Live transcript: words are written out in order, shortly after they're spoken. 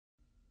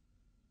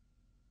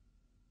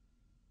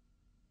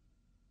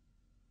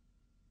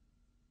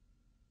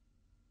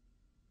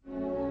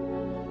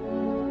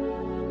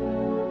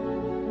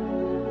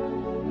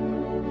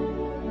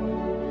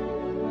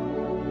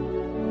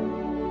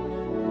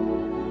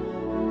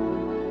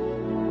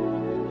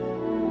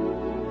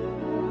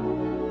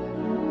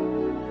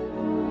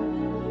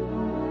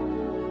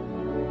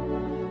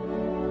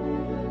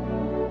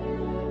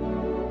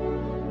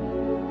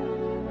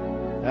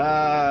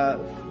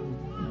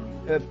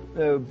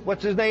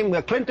what's his name,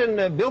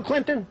 Clinton, Bill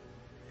Clinton,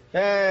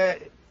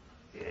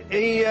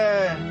 he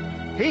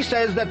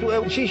says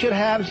that she should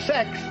have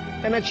sex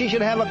and that she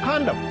should have a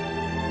condom.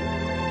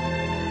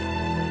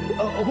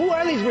 Who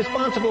are these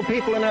responsible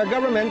people in our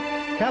government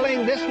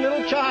telling this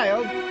little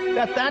child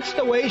that that's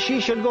the way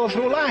she should go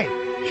through life?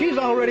 She's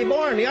already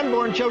born. The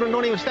unborn children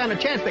don't even stand a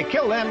chance. They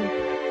kill them.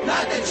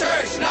 Not the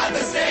church, not the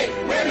state.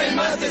 Women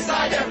must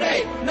decide their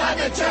fate. Not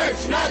the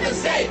church, not the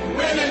state.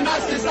 Women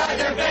must decide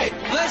their fate.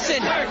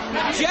 Listen,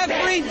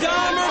 Jeffrey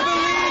Dahmer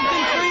believed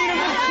in freedom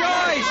of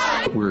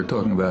choice. We're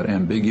talking about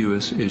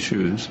ambiguous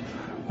issues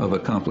of a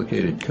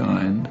complicated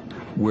kind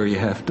where you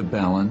have to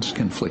balance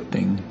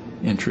conflicting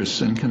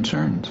interests and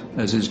concerns,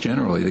 as is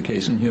generally the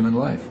case in human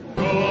life.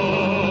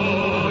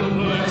 God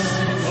bless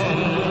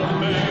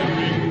America.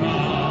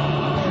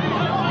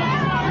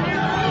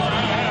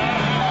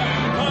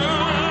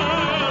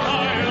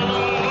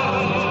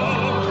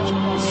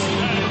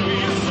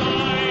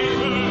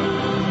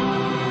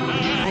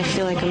 I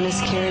feel like a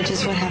miscarriage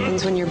is what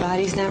happens when your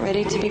body's not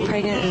ready to be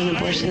pregnant, and an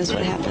abortion is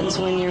what happens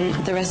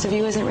when the rest of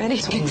you isn't ready.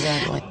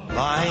 Exactly.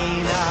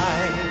 Mine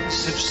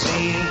eyes have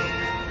seen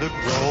the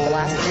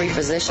last 3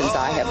 physicians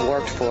I have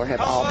worked for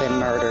have all been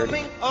murdered.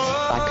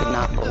 I could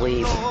not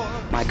believe,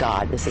 my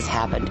God, this has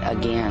happened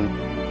again.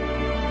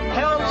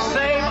 Help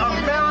save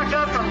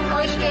America from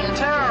Christian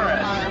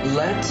terrorists.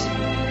 Let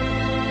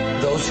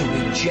those who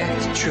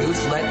reject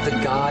truth, let the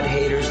God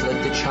haters,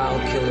 let the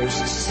child killers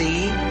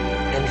see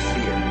and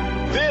fear.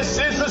 This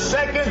is the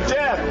second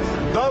death,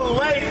 the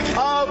lake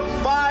of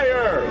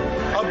fire.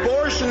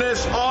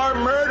 Abortionists are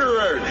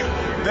murderers.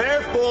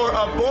 Therefore,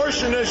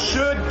 abortionists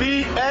should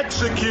be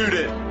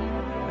executed.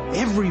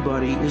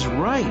 Everybody is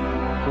right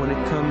when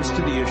it comes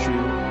to the issue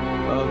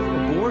of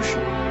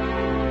abortion.